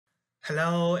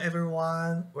Hello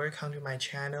everyone, welcome to my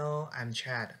channel. I'm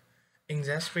Chad. In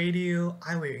this video,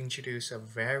 I will introduce a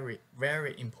very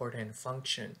important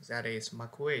function that is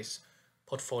Markowitz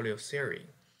portfolio theory.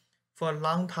 For a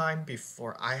long time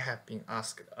before, I have been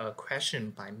asked a question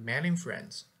by many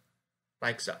friends,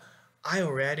 like I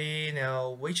already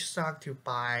know which stock to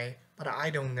buy, but I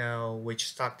don't know which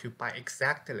stock to buy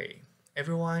exactly.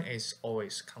 Everyone is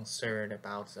always concerned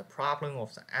about the problem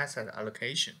of the asset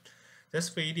allocation. This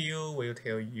video will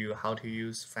tell you how to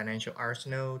use financial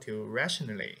arsenal to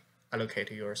rationally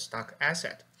allocate your stock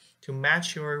asset to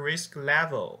match your risk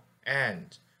level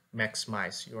and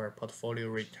maximize your portfolio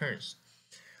returns.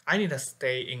 I need to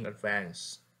stay in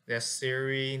advance. This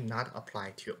theory not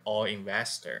apply to all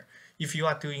investors. If you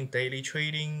are doing daily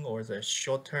trading or the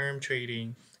short-term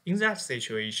trading, in that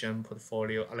situation,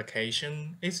 portfolio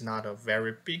allocation is not a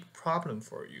very big problem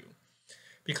for you.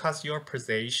 Because your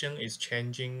position is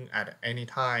changing at any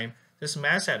time, this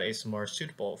method is more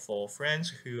suitable for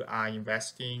friends who are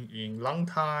investing in long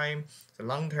time, the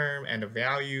long term, and the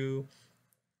value.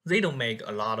 They don't make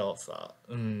a lot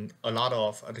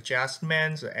of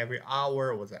adjustments every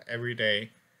hour or every day.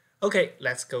 Okay,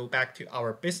 let's go back to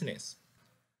our business.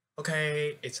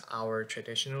 Okay, it's our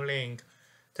traditional link.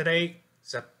 Today,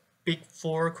 the big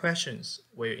four questions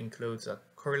will include the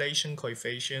correlation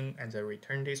coefficient and the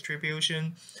return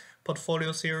distribution,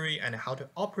 portfolio theory, and how to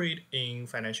operate in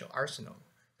financial arsenal.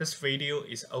 This video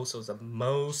is also the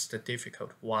most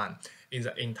difficult one in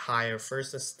the entire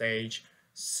first stage.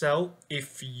 So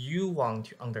if you want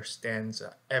to understand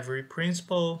every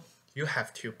principle, you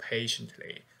have to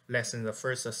patiently listen the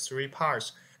first three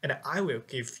parts, and I will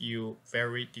give you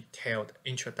very detailed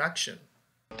introduction.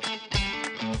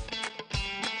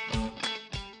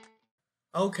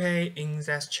 Okay, in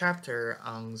this chapter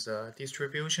on the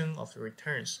distribution of the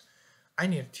returns, I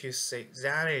need to say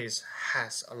that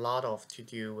has a lot of to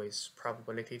do with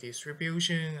probability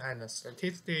distribution and the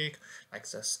statistic, like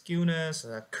the skewness,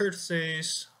 the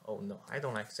curses. Oh no, I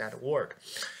don't like that word.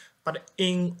 But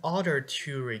in order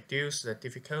to reduce the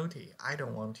difficulty, I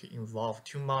don't want to involve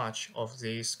too much of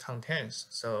these contents,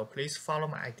 so please follow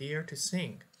my idea to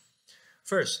think.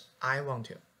 First, I want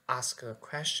to ask a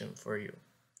question for you.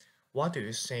 What do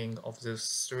you think of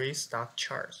these three stock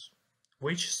charts?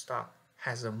 Which stock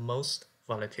has the most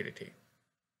volatility?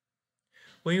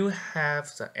 When you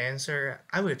have the answer,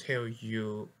 I will tell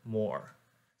you more.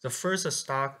 The first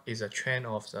stock is a trend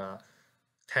of the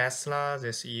Tesla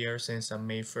this year since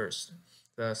May 1st.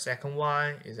 The second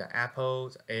one is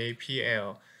Apple, the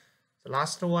APL. The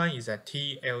last one is a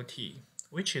TLT,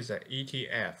 which is an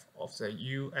ETF of the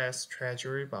US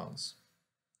Treasury bonds.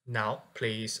 Now,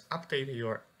 please update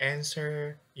your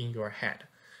answer in your head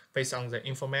based on the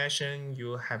information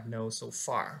you have known so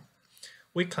far.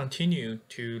 We continue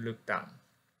to look down.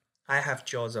 I have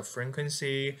drawn the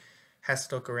frequency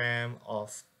histogram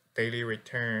of daily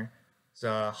return.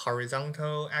 The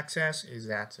horizontal axis is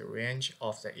at the range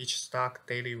of each stock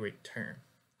daily return.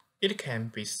 It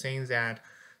can be seen that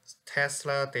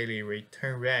Tesla daily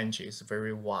return range is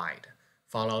very wide,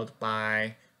 followed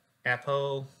by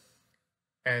Apple,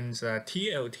 and the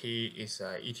TLT is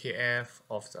an ETF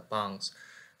of the bonds,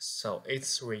 so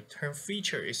its return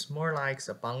feature is more like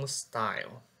the bond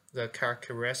style. The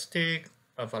characteristic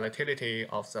volatility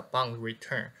of the bond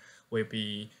return will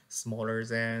be smaller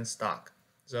than stock.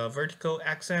 The vertical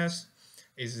axis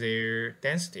is their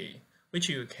density, which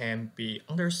you can be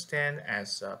understand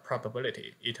as a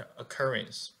probability it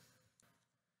occurrence.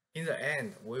 In the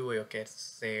end, we will get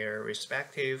their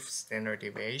respective standard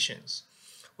deviations.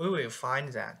 We will find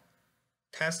that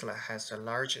Tesla has the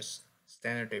largest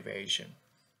standard deviation,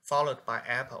 followed by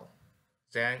Apple,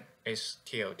 then is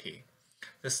TLT.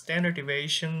 The standard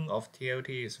deviation of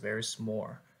TLT is very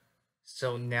small.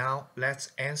 So now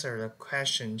let's answer the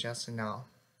question just now.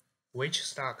 Which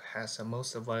stock has the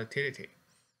most volatility?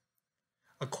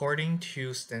 According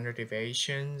to standard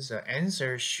deviation, the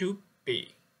answer should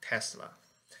be Tesla.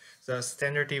 The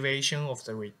standard deviation of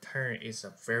the return is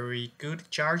a very good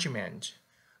judgment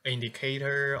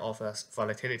indicator of the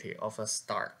volatility of a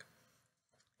stock.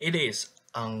 It is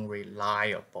an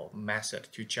unreliable method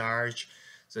to judge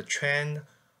the trend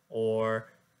or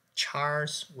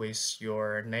charts with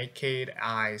your naked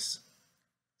eyes.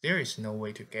 There is no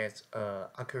way to get an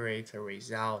accurate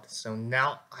result. So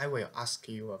now I will ask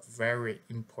you a very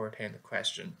important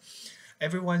question.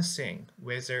 Everyone thinks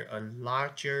whether a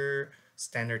larger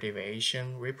standard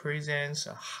deviation represents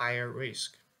a higher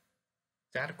risk.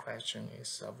 That question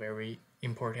is very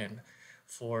important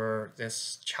for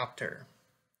this chapter.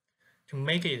 To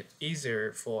make it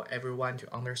easier for everyone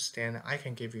to understand, I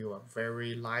can give you a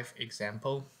very live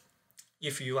example.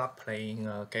 If you are playing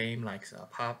a game like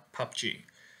PUBG,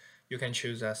 you can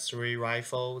choose 3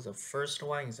 rifles. The first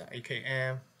one is a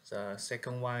AKM, the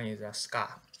second one is a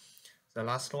SCAR, the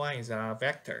last one is a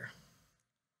Vector.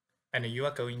 And you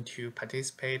are going to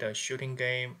participate a shooting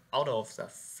game out of the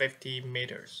 50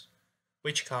 meters.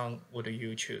 Which gun would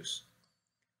you choose?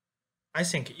 I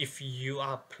think if you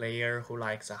are a player who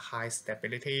likes a high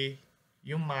stability,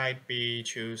 you might be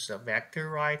choose a Vector,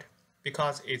 right?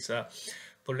 Because its a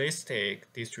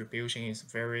ballistic distribution is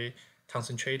very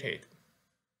concentrated.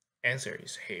 Answer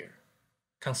is here.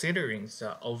 Considering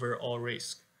the overall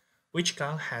risk, which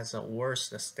gun has a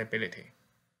worse stability?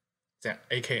 The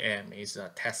AKM is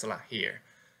a Tesla here,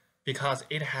 because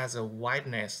it has the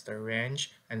widest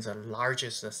range and the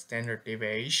largest standard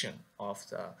deviation of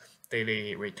the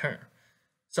daily return.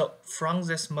 So from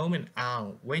this moment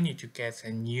on, we need to get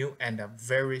a new and a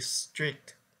very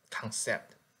strict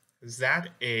concept. That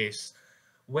is,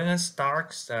 when a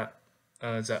stock's the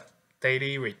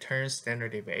daily return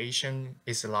standard deviation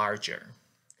is larger,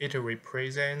 it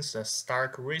represents the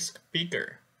stock risk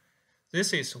bigger.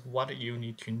 This is what you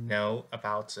need to know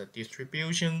about the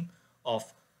distribution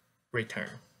of return.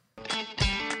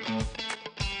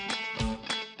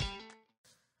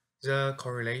 The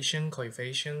correlation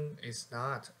coefficient is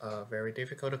not a very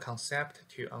difficult concept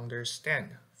to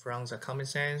understand. From the common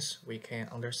sense, we can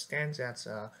understand that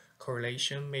the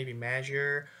correlation may be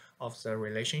measure of the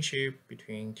relationship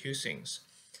between two things.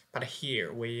 But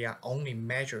here, we are only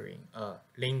measuring a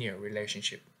linear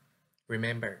relationship.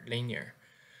 Remember, linear.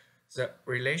 The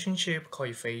relationship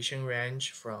coefficient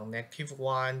range from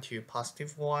 -1 to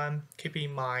 +1. Keep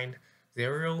in mind,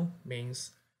 0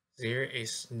 means there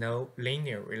is no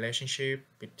linear relationship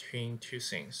between two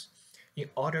things. In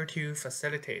order to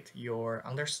facilitate your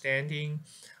understanding,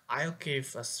 I'll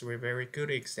give us 3 very good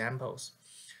examples.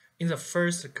 In the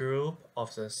first group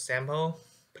of the sample,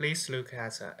 please look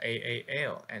at the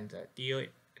AAL and the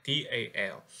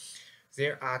DAL.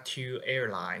 There are 2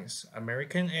 airlines,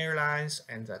 American Airlines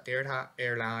and the Delta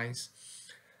Airlines.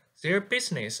 Their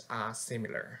business are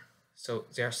similar, so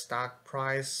their stock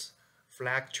price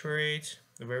fluctuates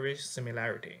very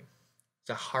similarity.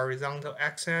 The horizontal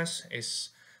axis is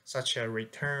such a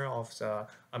return of the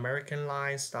American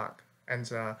line stock, and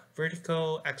the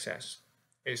vertical axis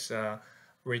is a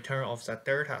return of the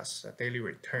Delta's daily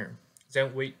return.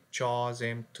 Then we draw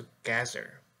them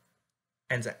together,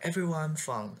 and everyone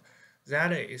found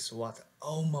that is what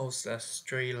almost a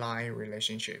straight line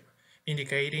relationship,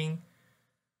 indicating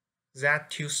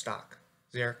that two stock,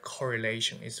 their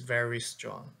correlation is very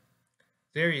strong.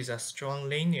 There is a strong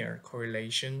linear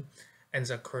correlation, and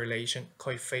the correlation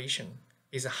coefficient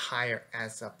is higher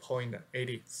at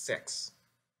 0.86.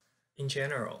 In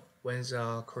general, when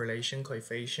the correlation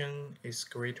coefficient is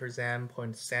greater than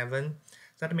 0.7,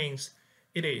 that means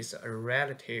it is a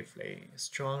relatively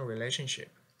strong relationship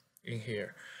in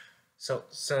here. So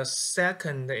the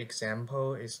second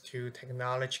example is 2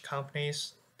 technology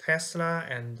companies, Tesla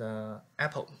and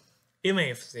Apple. Even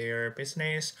if their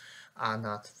business are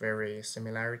not very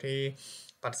similarity,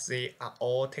 but they are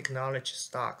all technology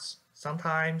stocks.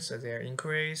 Sometimes they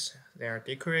increase, they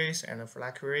decrease, and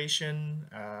fluctuation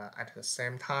at the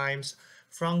same times.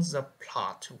 From the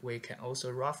plot, we can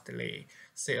also roughly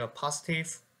see a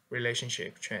positive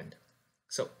relationship trend.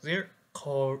 So their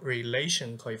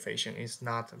correlation coefficient is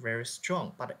not very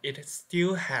strong, but it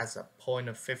still has a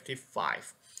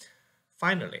 0.55.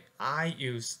 Finally, I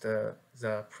used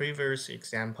the previous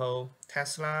example,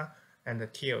 Tesla and the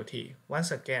TOT.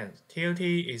 Once again, TOT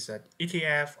is an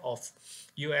ETF of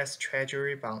US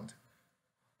Treasury bond.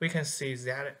 We can see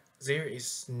that there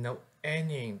is no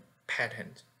any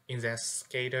pattern in that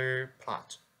scatter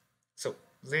plot. So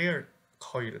their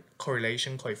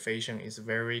correlation coefficient is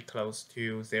very close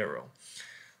to 0.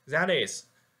 That is,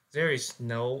 there is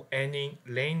no any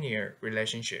linear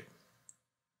relationship.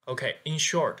 Okay, in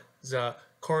short, the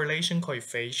correlation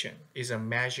coefficient is a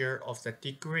measure of the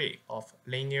degree of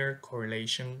linear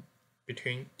correlation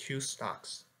between two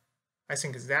stocks. I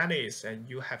think that is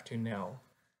you have to know.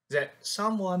 That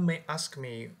someone may ask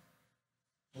me,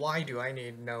 why do I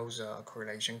need to know the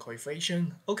correlation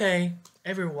coefficient? Okay,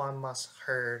 everyone must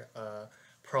heard a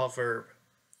proverb.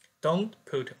 Don't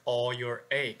put all your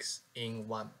eggs in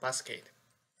one basket.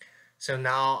 So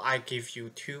now I give you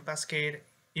 2 baskets.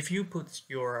 If you put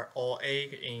your all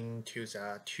egg into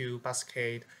the 2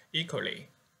 baskets equally,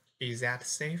 is that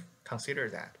safe? Consider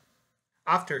that.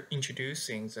 After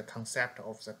introducing the concept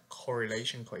of the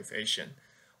correlation coefficient,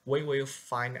 we will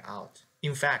find out,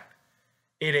 in fact,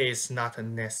 it is not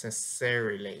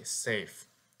necessarily safe.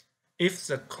 If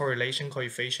the correlation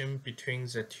coefficient between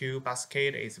the two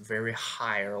baskets is very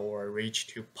high or reach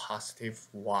to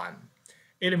 +1,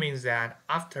 it means that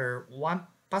after one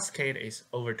basket is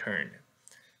overturned,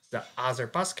 the other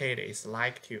basket is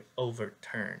like to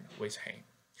overturn with him.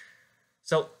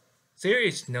 So there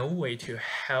is no way to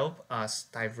help us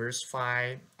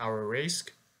diversify our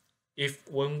risk. If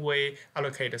when we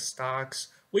allocate the stocks,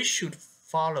 we should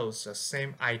follow the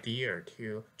same idea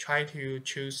to try to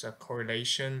choose a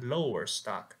correlation lower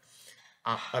stock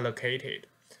allocated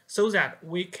so that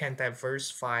we can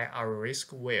diversify our risk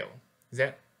well.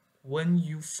 That when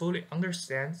you fully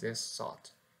understand this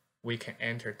thought, we can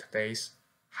enter today's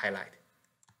highlight.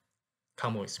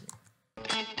 Come with me.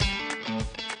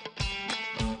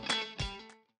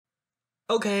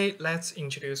 Okay, let's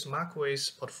introduce Markowitz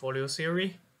portfolio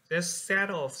theory. This set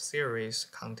of theories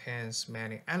contains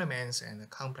many elements and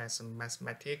complex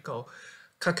mathematical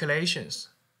calculations.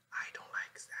 I don't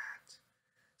like that.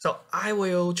 So I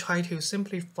will try to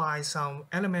simplify some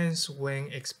elements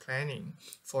when explaining.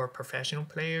 For professional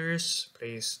players,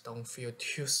 please don't feel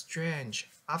too strange.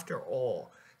 After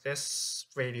all, this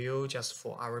video just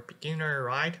for our beginner,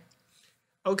 right?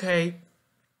 Okay.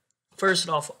 First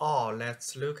of all,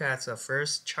 let's look at the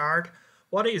first chart.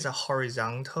 What is a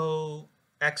horizontal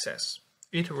axis?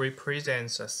 It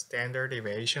represents a standard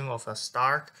deviation of a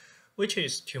stock, which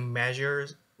is to measure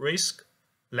risk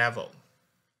level.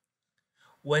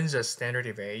 When the standard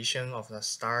deviation of the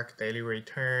stock daily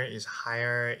return is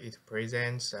higher, it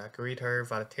presents a greater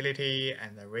volatility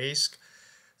and risk.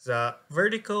 The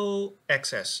vertical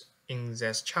axis in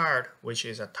this chart, which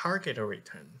is a target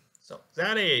return. So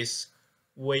that is,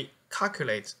 we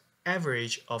calculate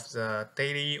average of the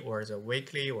daily or the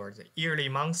weekly or the yearly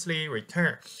monthly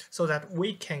return so that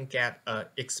we can get an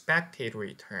expected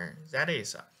return. That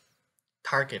is a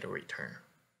target return.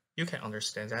 You can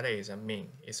understand that is a mean,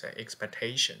 it's an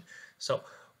expectation. So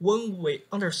when we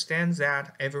understand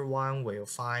that, everyone will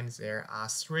find there are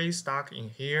 3 stocks in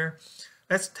here.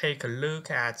 Let's take a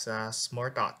look at the small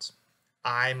dots.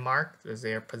 I marked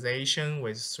their position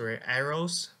with 3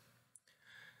 arrows.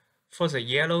 For the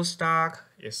yellow stock,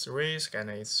 its risk and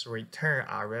its return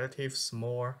are relatively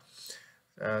small.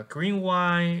 The green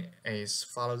one is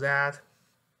follow that.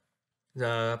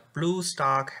 The blue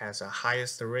stock has the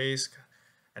highest risk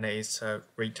and its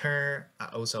return are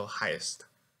also highest.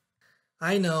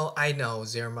 I know,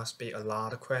 there must be a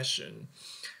lot of questions.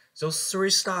 Those 3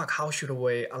 stocks, how should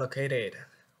we allocate it?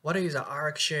 What is the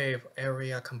arc-shaped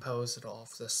area composed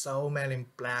of the so many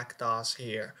black dots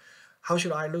here? How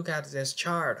should I look at this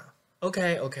chart?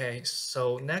 Okay,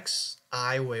 so next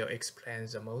I will explain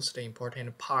the most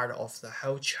important part of the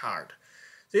whole chart.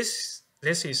 This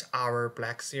is our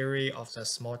black theory of the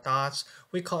small dots.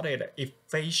 We call it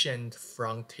efficient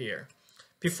frontier.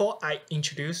 Before I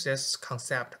introduce this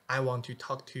concept, I want to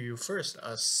talk to you first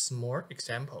a small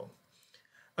example.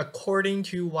 According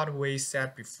to what we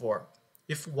said before,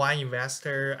 if one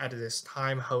investor at this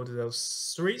time holds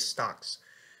those 3 stocks,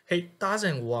 he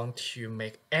doesn't want to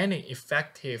make any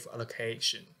effective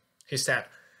allocation. He said,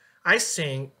 I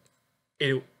think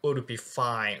it would be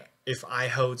fine if I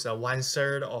hold the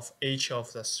 1/3 of each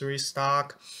of the 3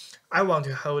 stocks. I want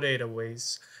to hold it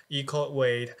with equal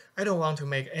weight. I don't want to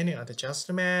make any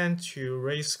adjustment to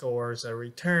risk or the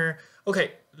return.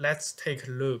 Okay, let's take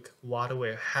a look what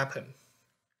will happen.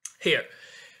 Here,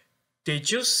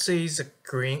 did you see the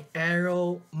green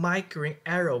arrow? My green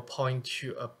arrow point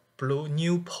to a blue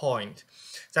new point.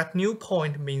 That new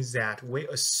point means that we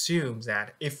assume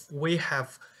that if we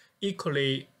have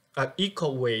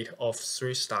equal weight of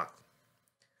 3 stocks,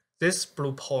 this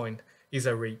blue point is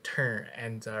a return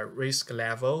and the risk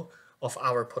level of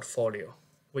our portfolio,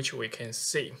 which we can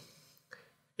see.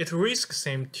 Its risk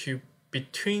seems to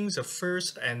between the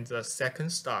first and the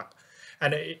second stock,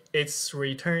 and its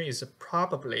return is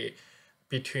probably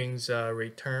between the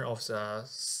return of the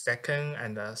second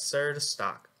and the third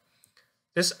stock.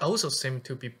 This also seems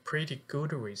to be pretty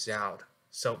good result.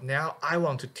 So now I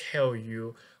want to tell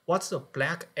you what the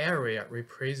black area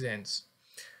represents.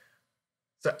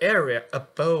 The area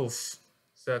above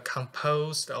the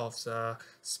composed of the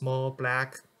small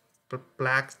black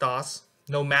dots,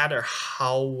 no matter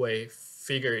how we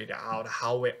figure it out,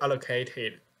 how we allocate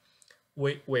it,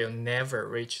 we will never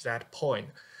reach that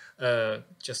point.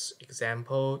 Just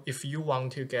example, if you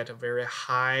want to get a very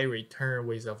high return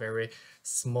with a very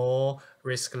small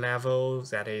risk level,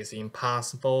 that is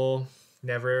impossible,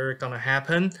 never gonna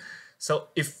happen. So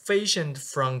efficient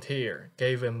frontier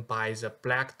given by the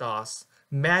black dots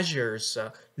measures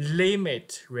the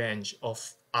limit range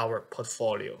of our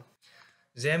portfolio.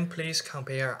 Then please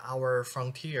compare our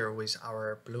frontier with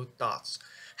our blue dots.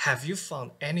 Have you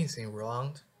found anything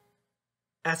wrong?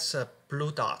 At the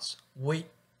blue dots, we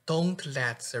don't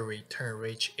let the return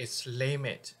reach its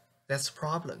limit. That's the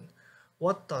problem.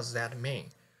 What does that mean?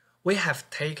 We have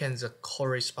taken the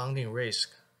corresponding risk.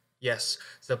 Yes,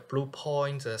 the blue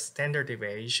point, the standard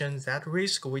deviation, that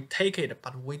risk we take it,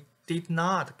 but we did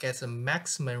not get the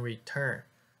maximum return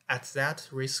at that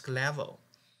risk level.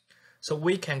 So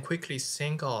we can quickly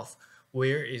think of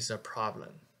where is the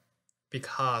problem.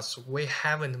 Because we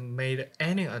haven't made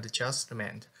any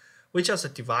adjustment, we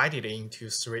just divided it into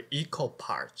 3 equal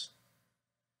parts.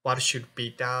 What should be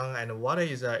done and what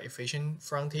is the efficient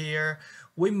frontier?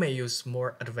 We may use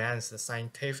more advanced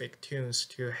scientific tools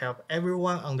to help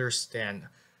everyone understand.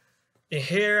 In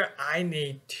here, I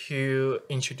need to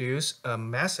introduce a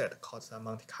method called the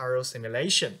Monte Carlo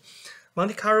simulation.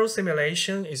 Monte Carlo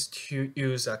simulation is to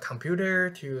use a computer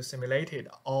to simulate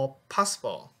all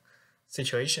possible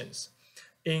situations.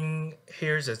 In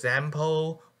here's the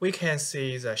example, we can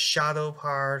see the shadow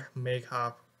part make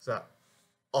up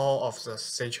all of the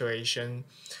situation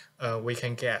we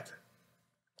can get.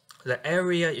 The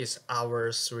area is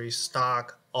our 3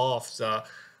 stock of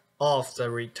the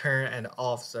return and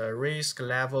of the risk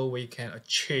level we can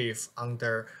achieve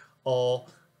under all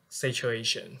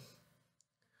situation.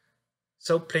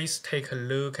 So please take a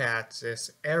look at this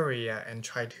area and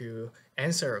try to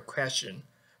answer a question.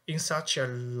 In such a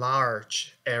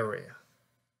large area,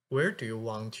 where do you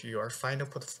want your final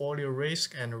portfolio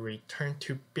risk and return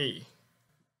to be?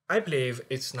 I believe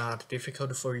it's not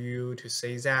difficult for you to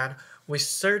say that. We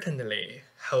certainly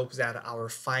hope that our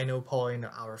final point,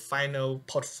 our final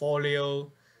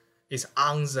portfolio is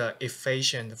on the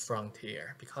efficient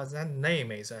frontier, because that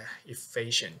name is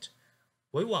efficient.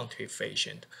 We want to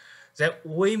efficient. That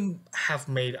we have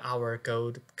made our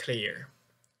goal clear.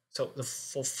 So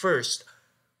for first,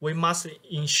 we must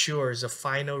ensure the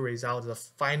final result, the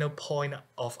final point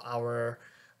of our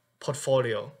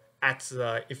portfolio at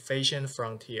the efficient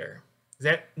frontier.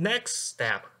 The next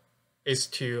step is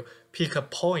to pick a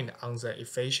point on the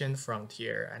efficient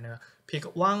frontier and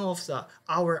pick one of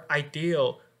our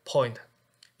ideal point.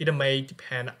 It may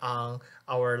depend on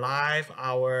our life,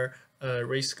 our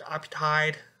risk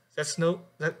appetite. That's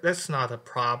not a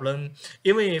problem.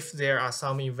 Even if there are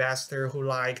some investors who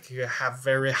like to have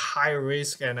very high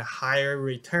risk and higher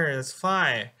return, that's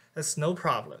fine. That's no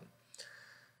problem.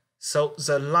 So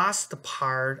the last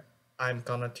part, I'm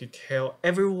gonna to tell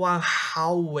everyone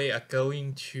how we are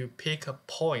going to pick a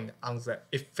point on the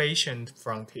efficient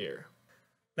frontier.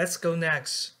 Let's go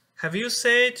next. Have you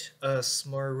seen a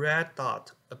small red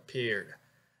dot appeared?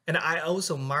 And I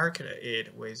also marked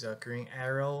it with a green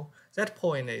arrow. That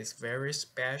point is very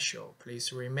special.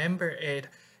 Please remember it.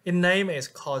 Its name is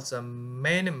called the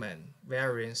minimum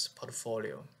variance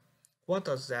portfolio. What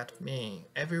does that mean?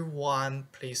 Everyone,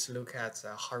 please look at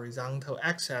the horizontal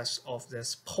axis of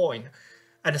this point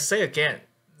and say again,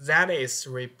 that is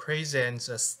represents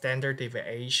the standard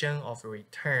deviation of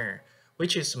return,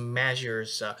 which is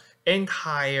measures the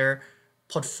entire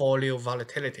portfolio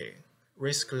volatility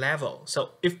risk level.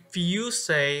 So if you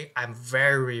say I'm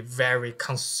very, very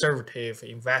conservative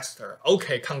investor,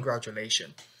 okay,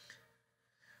 congratulations.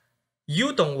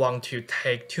 You don't want to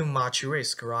take too much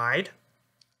risk, right?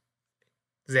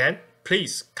 Then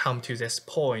please come to this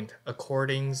point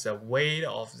according the weight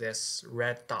of this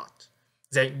red dot.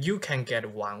 Then you can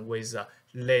get one with the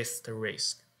least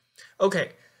risk.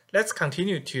 Okay, let's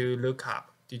continue to look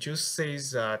up. Did you see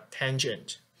the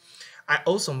tangent? I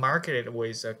also marked it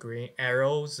with a green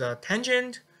arrow. The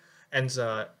tangent and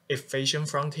the efficient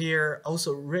frontier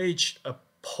also reached a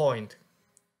point.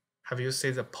 Have you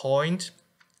seen the point?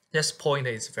 This point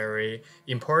is very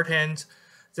important.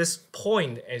 This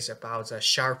point is about the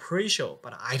Sharpe ratio,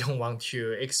 but I don't want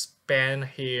to expand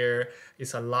here.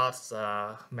 It's a lot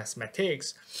of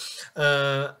mathematics.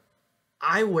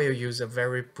 I will use a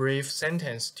very brief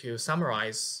sentence to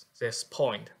summarize this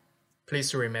point.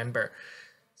 Please remember,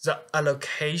 the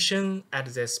allocation at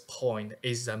this point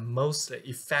is the most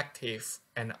effective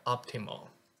and optimal.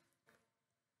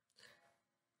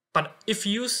 But if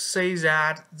you say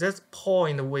that this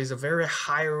point with a very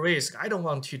high risk, I don't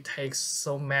want to take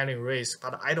so many risks,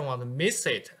 but I don't want to miss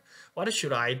it. What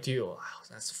should I do? Oh,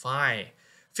 that's fine.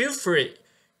 Feel free.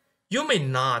 You may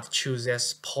not choose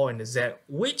this point. Then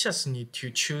we just need to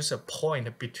choose a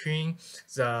point between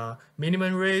the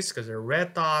minimum risk, the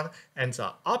red dot, and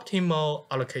the optimal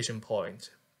allocation point.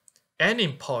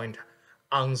 Any point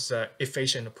on the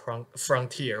efficient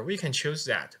frontier, we can choose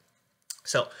that.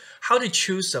 So how to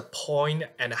choose a point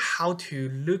and how to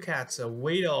look at the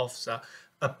weight of the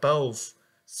above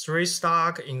 3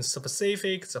 stock in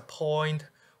specific the point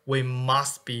we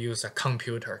must be use a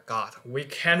computer. God, we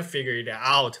can't figure it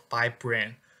out by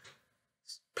brain.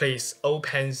 Please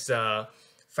open the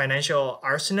financial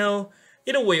arsenal.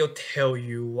 It will tell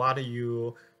you what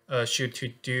you should to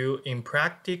do in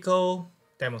practical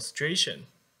demonstration.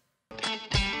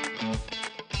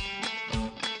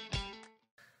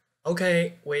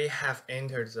 Okay, we have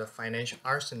entered the financial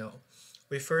arsenal.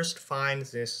 We first find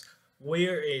this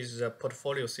where is the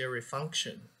portfolio theory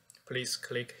function. Please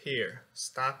click here,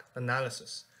 stock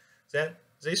analysis. Then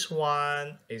this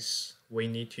one is we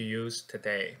need to use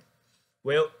today.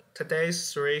 Well,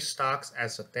 today's three stocks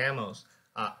as a demos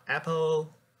are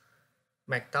Apple,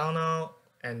 McDonald's,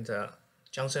 and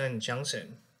Johnson &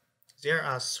 Johnson. There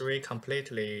are three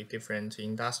completely different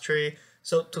industries,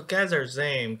 so together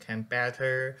them can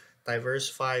better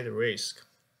diversify the risk.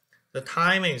 The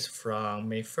time is from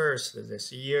May 1st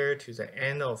this year to the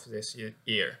end of this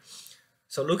year.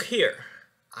 So look here,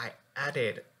 I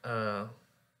added a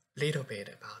little bit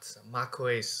about the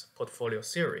Markowitz portfolio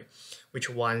theory, which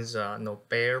won the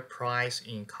Nobel Prize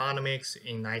in economics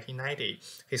in 1990.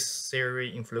 His theory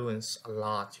influenced a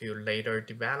lot to later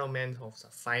development of the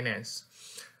finance.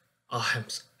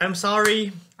 I'm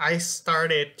sorry, I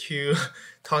started to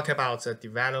talk about the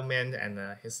development and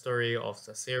the history of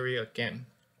the theory again.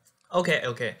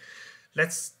 Okay,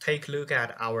 let's take a look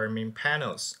at our main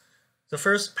panels. The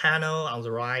first panel on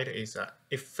the right is the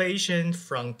efficient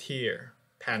frontier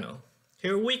panel.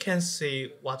 Here we can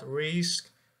see what risk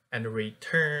and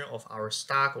return of our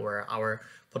stock or our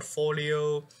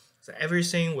portfolio. So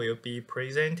everything will be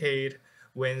presented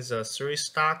when the three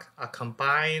stocks are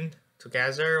combined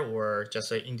together or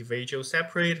just an individual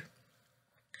separate.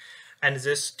 And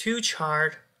these two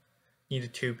charts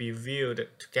need to be viewed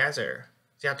together.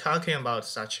 They are talking about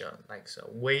such a like the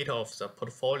weight of the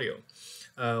portfolio,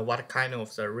 what kind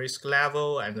of the risk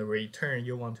level and the return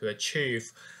you want to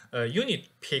achieve. You need to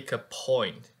pick a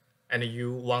point and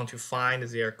you want to find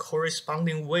their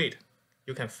corresponding weight.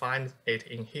 You can find it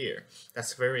in here.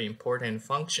 That's a very important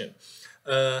function.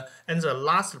 And the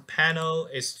last panel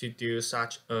is to do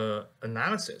such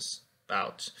analysis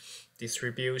about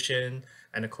distribution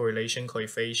and correlation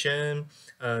coefficient.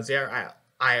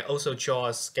 I also draw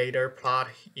a scatter plot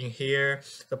in here.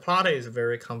 The plot is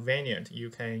very convenient. You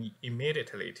can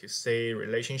immediately to see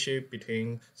relationship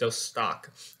between those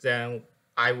stocks. Then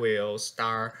I will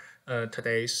start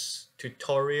today's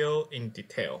tutorial in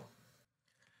detail.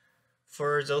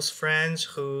 For those friends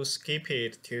who skip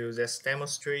it to this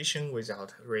demonstration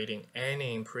without reading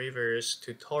any previous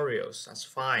tutorials, that's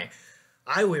fine.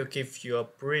 I will give you a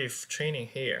brief training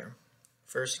here.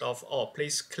 First of all,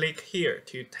 please click here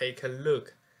to take a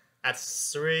look at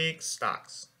three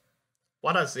stocks.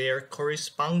 What are their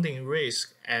corresponding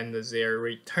risk and their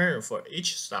return for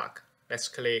each stock? Let's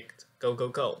click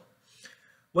go.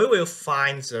 We will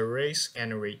find the risk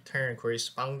and return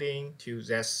corresponding to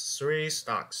these three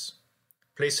stocks.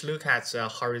 Please look at the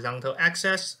horizontal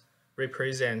axis,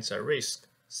 represents the risk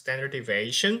standard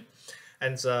deviation,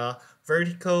 and the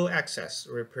vertical axis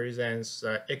represents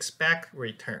the expected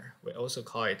return. We also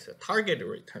call it the target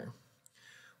return.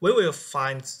 We will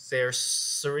find their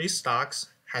three stocks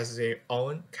has their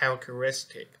own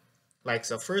characteristic. Like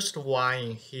the first one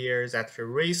in here, that the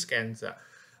risk and the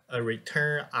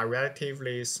return are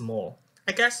relatively small.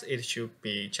 I guess it should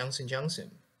be Johnson &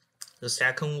 Johnson. The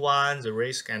second one, the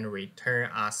risk and return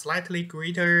are slightly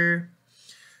greater.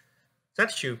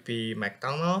 That should be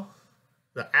McDonald's.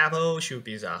 The Apple should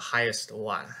be the highest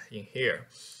one in here.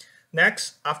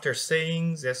 Next, after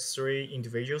seeing these three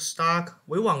individual stocks,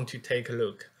 we want to take a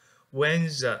look when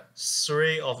the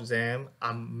three of them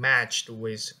are matched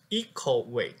with equal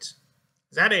weight.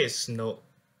 That is, no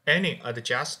any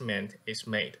adjustment is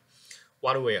made.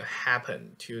 What will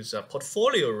happen to the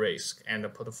portfolio risk and the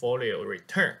portfolio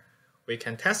return? We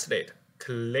can test it.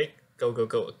 Click go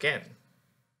again.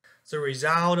 The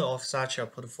result of such a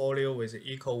portfolio with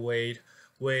equal weight,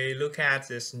 we look at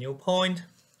this new point,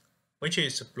 which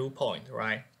is the blue point,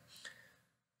 right?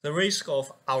 The risk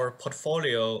of our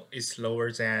portfolio is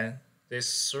lower than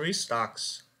these three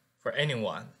stocks for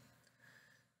anyone.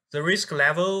 The risk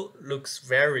level looks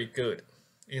very good.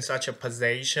 In such a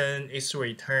position, its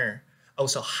return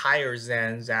also higher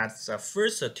than that the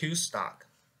first two stocks.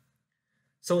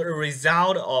 So the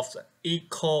result of the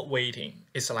equal weighting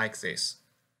is like this.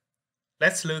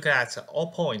 Let's look at the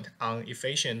all point on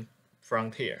efficient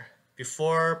frontier.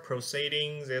 Before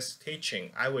proceeding this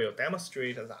teaching, I will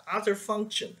demonstrate the other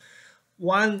function.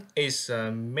 One is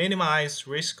a minimize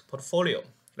risk portfolio.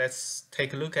 Let's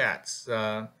take a look at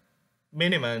the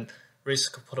minimum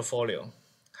risk portfolio.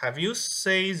 Have you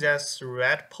seen this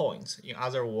red point? In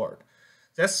other words,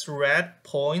 This red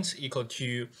point equal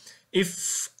to,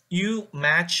 if you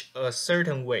match a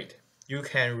certain weight, you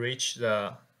can reach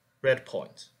the red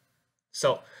point.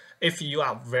 So if you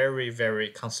are very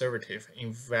conservative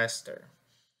investor,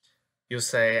 you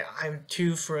say, I'm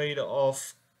too afraid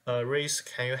of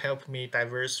risk. Can you help me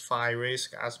diversify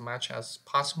risk as much as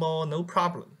possible? No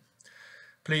problem.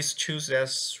 Please choose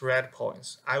this red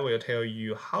points. I will tell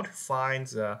you how to find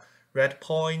the red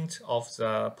point of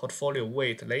the portfolio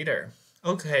weight later.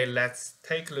 Okay, let's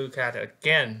take a look at it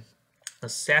again. The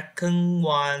second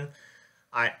one,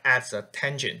 I add the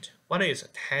tangent. What is a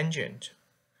tangent?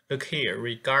 Look here,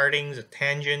 regarding the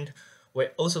tangent, we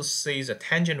also see the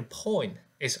tangent point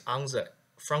is on the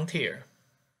frontier.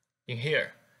 In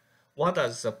here, what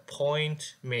does the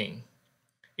point mean?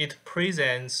 It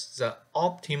presents the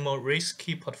optimal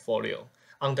risky portfolio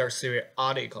under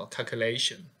theoretical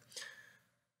calculation.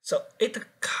 So it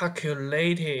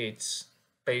calculated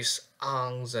based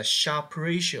on the Sharpe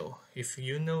ratio, if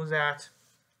you know that,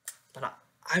 but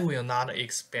I will not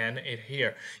expand it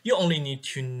here. You only need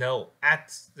to know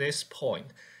at this point,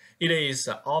 it is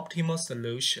the optimal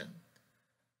solution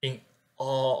in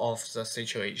all of the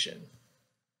situation.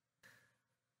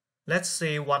 Let's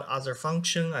see what other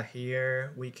functions are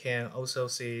here. We can also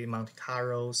see Monte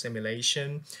Carlo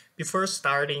simulation. Before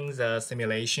starting the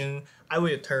simulation, I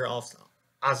will turn off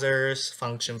others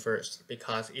function first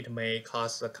because it may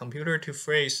cause the computer to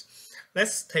freeze.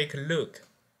 Let's take a look.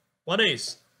 What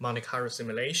is Monte Carlo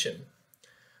simulation?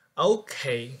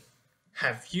 Okay,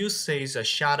 have you seen the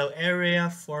shadow area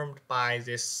formed by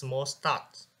this small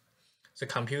dot? The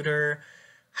computer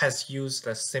has used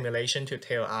the simulation to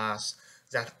tell us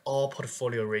that all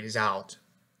portfolio results,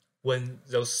 when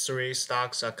those three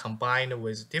stocks are combined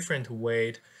with different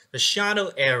weight, the shadow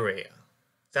area,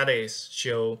 that is,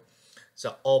 show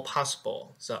the all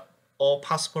possible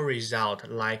result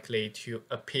likely to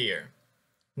appear.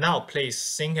 Now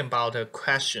please think about a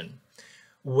question.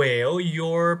 Will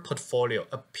your portfolio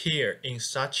appear in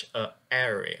such an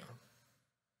area?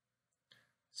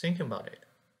 Think about it.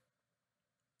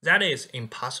 That is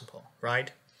impossible,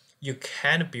 right? You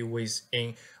can't be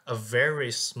within a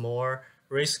very small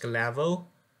risk level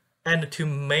and to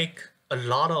make a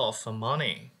lot of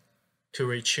money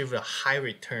to achieve a high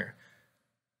return.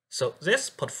 So this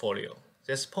portfolio,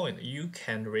 this point you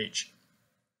can reach.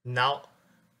 Now,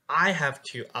 I have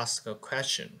to ask a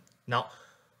question. Now,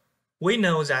 we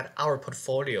know that our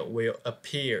portfolio will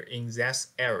appear in this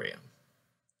area.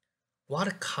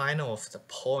 What kind of the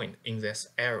point in this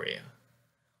area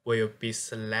will be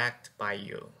selected by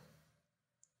you?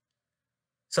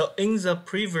 So in the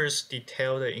previous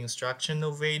detailed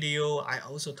instructional video, I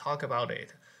also talk about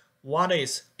it. What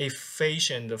is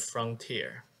efficient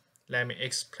frontier? Let me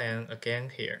explain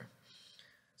again here.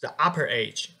 The upper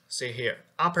edge, see here,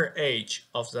 upper edge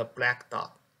of the black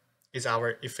dot is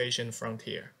our efficient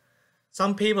frontier.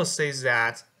 Some people say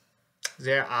that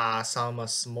there are some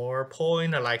small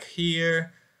point like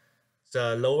here,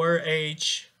 the lower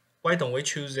edge. Why don't we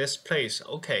choose this place?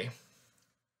 Okay.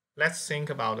 Let's think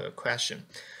about a question.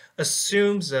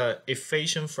 Assume the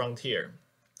efficient frontier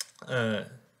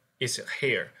is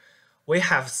here. We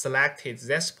have selected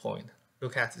this point.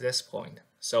 Look at this point.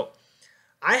 So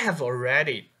I have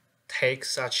already taken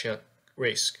such a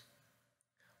risk.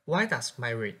 Why does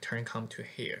my return come to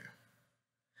here?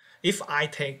 If I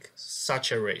take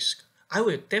such a risk, I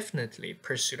will definitely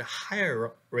pursue a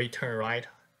higher return, right?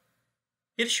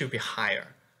 It should be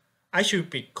higher. I should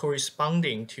be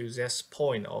corresponding to this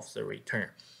point of the return,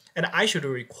 and I should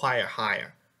require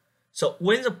higher. So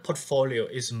when the portfolio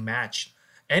is matched,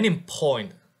 any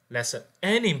point, let's say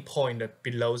any point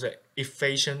below the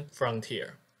efficient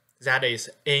frontier, that is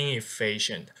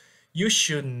inefficient, you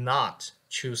should not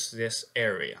choose this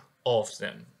area of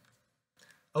them.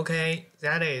 Okay,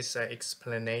 that is an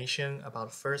explanation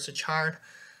about first chart.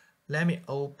 Let me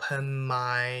open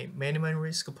my minimum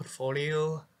risk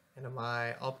portfolio and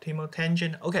my optimal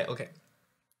tangent. Okay.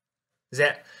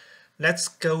 Then let's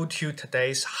go to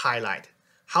today's highlight.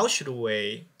 How should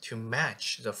we to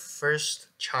match the first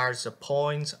chart's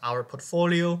points our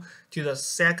portfolio to the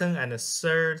second and the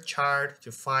third chart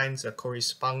to find the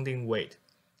corresponding weight?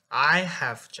 I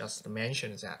have just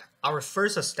mentioned that our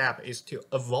first step is to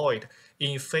avoid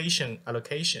inefficient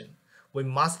allocation. We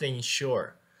must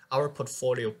ensure our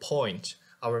portfolio point,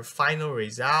 our final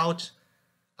result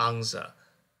on the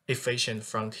efficient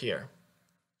frontier.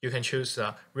 You can choose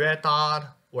the red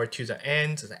dot or to the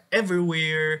end,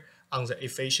 everywhere on the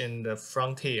efficient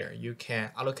frontier. You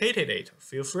can allocate it,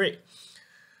 feel free.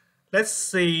 Let's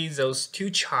see those two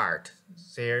charts.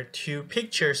 their two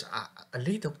pictures are a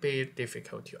little bit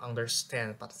difficult to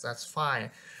understand, but that's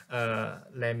fine.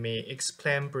 Let me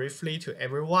explain briefly to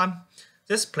everyone.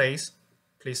 This place,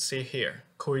 please see here,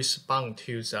 correspond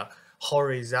to the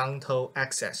horizontal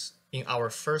axis in our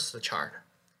first chart.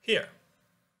 Here,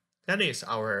 that is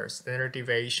our standard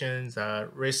deviation, the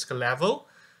risk level.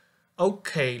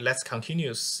 Okay, let's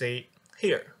continue. See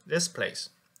here, this place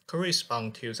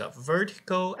correspond to the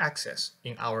vertical axis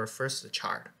in our first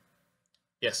chart.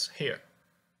 Yes, here.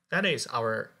 That is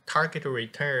our target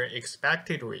return,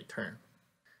 expected return.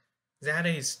 That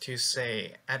is to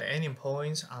say, at any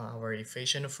point on our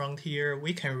efficient frontier,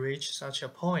 we can reach such a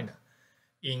point.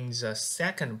 In the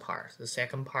second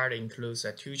part includes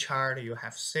the two charts you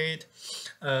have said,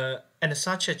 and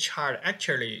such a chart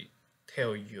actually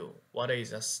tell you what is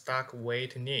the stock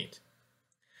weight need.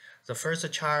 The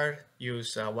first chart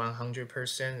use a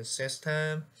 100%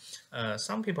 system.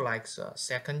 Some people like the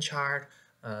second chart,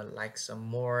 like some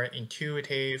more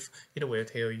intuitive. It will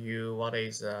tell you what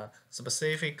is the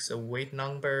specific weight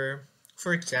number.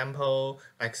 For example,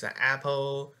 like the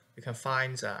apple, you can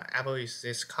find the apple is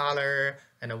this color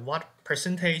and what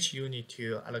percentage you need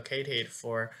to allocate it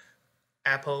for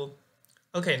apple.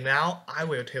 Okay, now I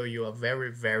will tell you a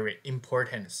very, very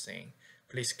important thing.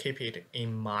 Please keep it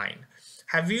in mind.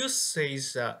 Have you seen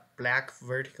the black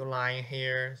vertical line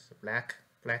here? The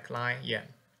black line? Yeah.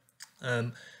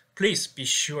 Please be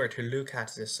sure to look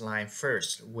at this line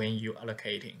first when you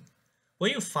allocating.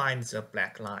 When you find the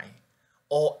black line,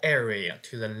 all area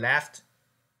to the left,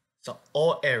 so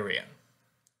all area,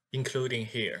 including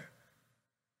here,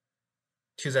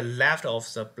 to the left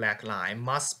of the black line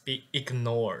must be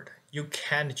ignored. You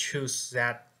can't choose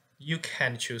that. You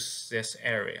can't choose this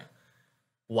area.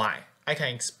 Why? I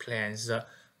can explain. The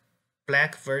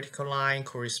black vertical line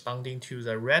corresponding to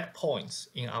the red points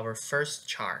in our first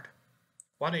chart.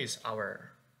 What is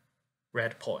our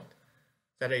red point?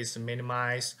 That is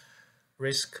minimize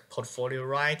risk portfolio,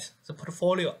 right? The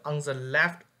portfolio on the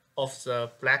left of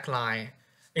the black line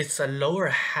is the lower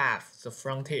half, the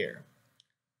frontier.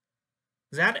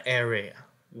 That area,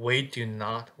 we do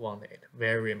not want it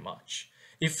very much.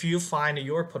 If you find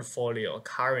your portfolio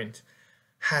current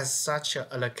has such an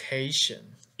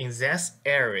allocation in this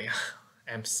area,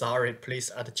 I'm sorry,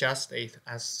 please adjust it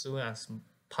as soon as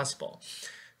possible,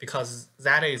 because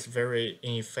that is very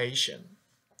inefficient.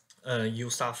 You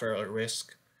suffer a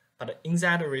risk, but in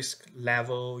that risk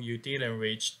level, you didn't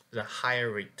reach the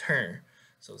higher return.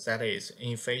 So that is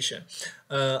inefficient.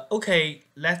 Okay,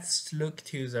 let's look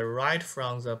to the right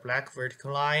from the black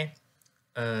vertical line.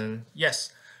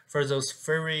 Yes, for those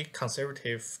very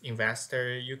conservative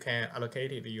investor, you can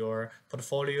allocate your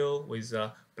portfolio with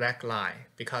the black line,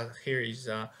 because here is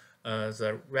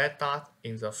the red dot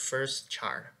in the first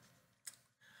chart.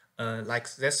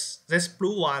 Like this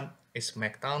blue one is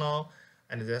McDonald,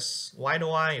 and this white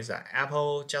one is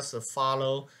Apple. Just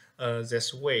follow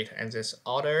this weight and this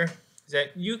order.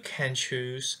 That you can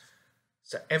choose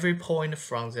the every point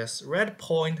from this red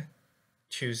point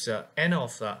to the end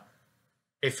of the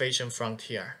efficient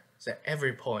frontier. The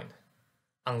every point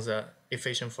on the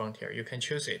efficient frontier, you can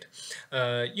choose it.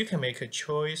 You can make a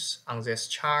choice on this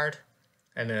chart,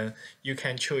 and you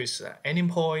can choose any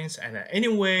points and any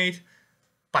weight,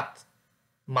 but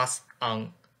must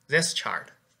on this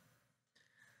chart.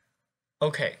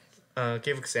 Okay,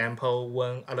 give example,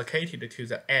 when allocated to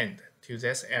the end, to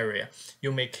this area,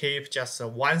 you may keep just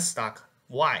one stock.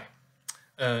 Why?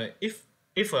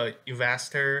 If an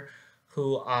investor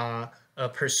who are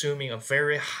pursuing a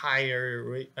very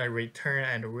higher return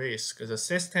and risk, the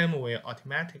system will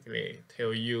automatically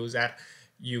tell you that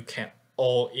you can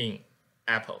all in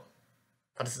Apple,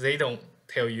 but they don't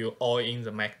tell you all in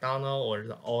the McDonald or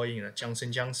the all in the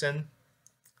Johnson Johnson.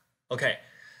 Okay,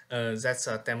 that's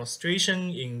a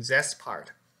demonstration in this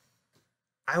part.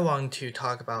 I want to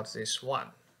talk about this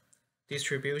one,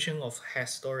 distribution of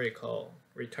historical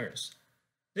returns.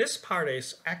 This part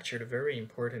is actually very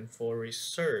important for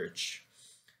research,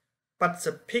 but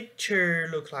the picture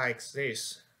looks like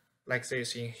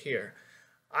this in here.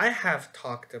 I have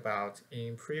talked about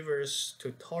in previous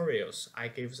tutorials. I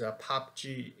give the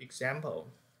PUBG example.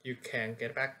 You can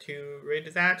get back to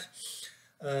read that.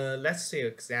 Let's see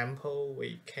example.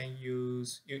 We can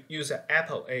use the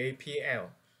Apple AAPL.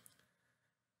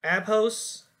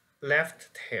 Apple's left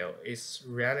tail is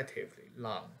relatively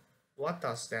long. What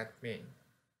does that mean?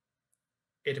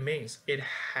 It means it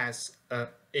has an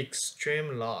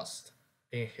extreme loss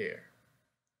in here.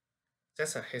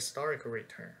 That's a historical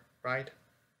return, right?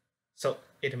 So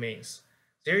it means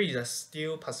there is a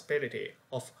still possibility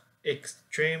of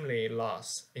extremely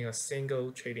loss in a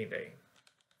single trading day.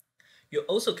 You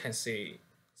also can see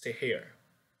here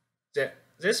that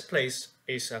this place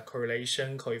is a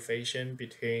correlation coefficient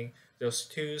between those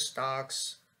two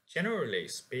stocks, generally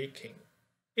speaking.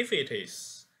 If it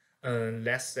is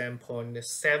less than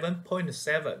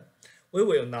 0.7, we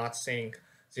will not think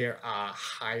they are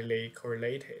highly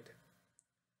correlated.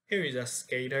 Here is a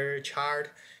scatter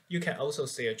chart. You can also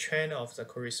see a trend of the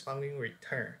corresponding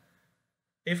return.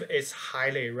 If it's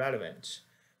highly relevant,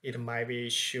 it might be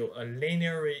show a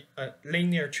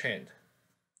linear trend,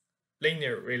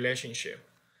 linear relationship.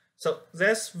 So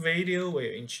this video will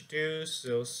introduce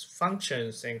those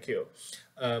functions. Thank you.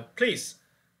 Please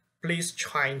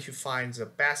try to find the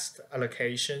best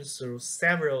allocation through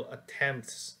several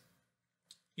attempts.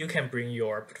 You can bring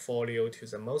your portfolio to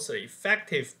the most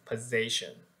effective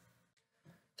position.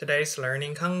 Today's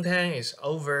learning content is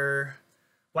over.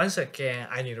 Once again,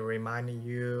 I need to remind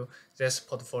you this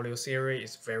portfolio theory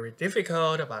is very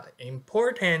difficult but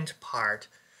important part.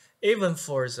 Even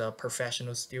for the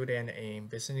professional student in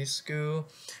business school,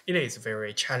 it is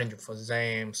very challenging for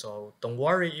them. So don't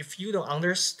worry if you don't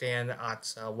understand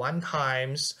at one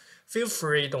times. Feel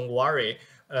free, don't worry.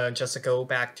 Just go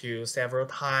back to several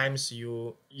times.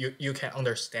 You can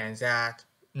understand that.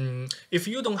 If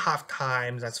you don't have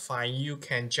time, that's fine. You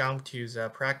can jump to the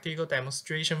practical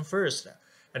demonstration first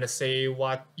and see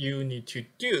what you need to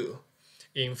do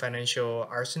in financial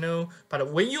arsenal.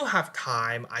 But when you have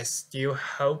time, I still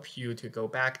hope you to go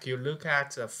back to look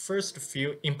at the first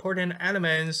few important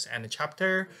elements and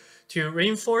chapter to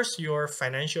reinforce your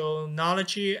financial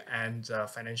knowledge and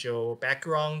financial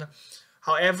background.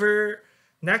 However,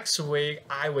 next week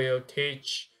I will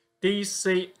teach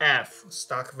DCF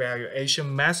Stock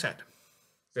Valuation Method.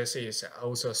 This is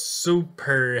also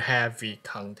super heavy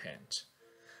content.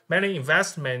 Many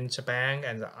investment banks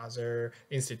and other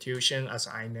institutions, as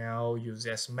I know, use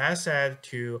this method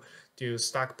to do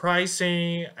stock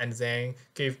pricing and then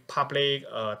give public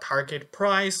a target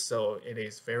price. So it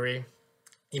is very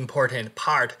important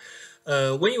part.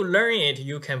 When you learn it,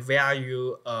 you can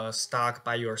value a stock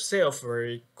by yourself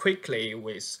very quickly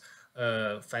with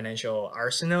financial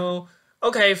arsenal.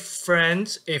 Okay,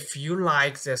 friends, if you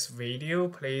like this video,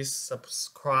 please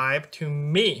subscribe to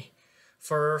me.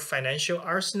 For financial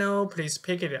arsenal, please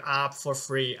pick it up for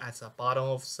free at the bottom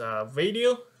of the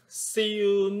video. See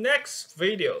you next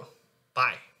video.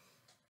 Bye.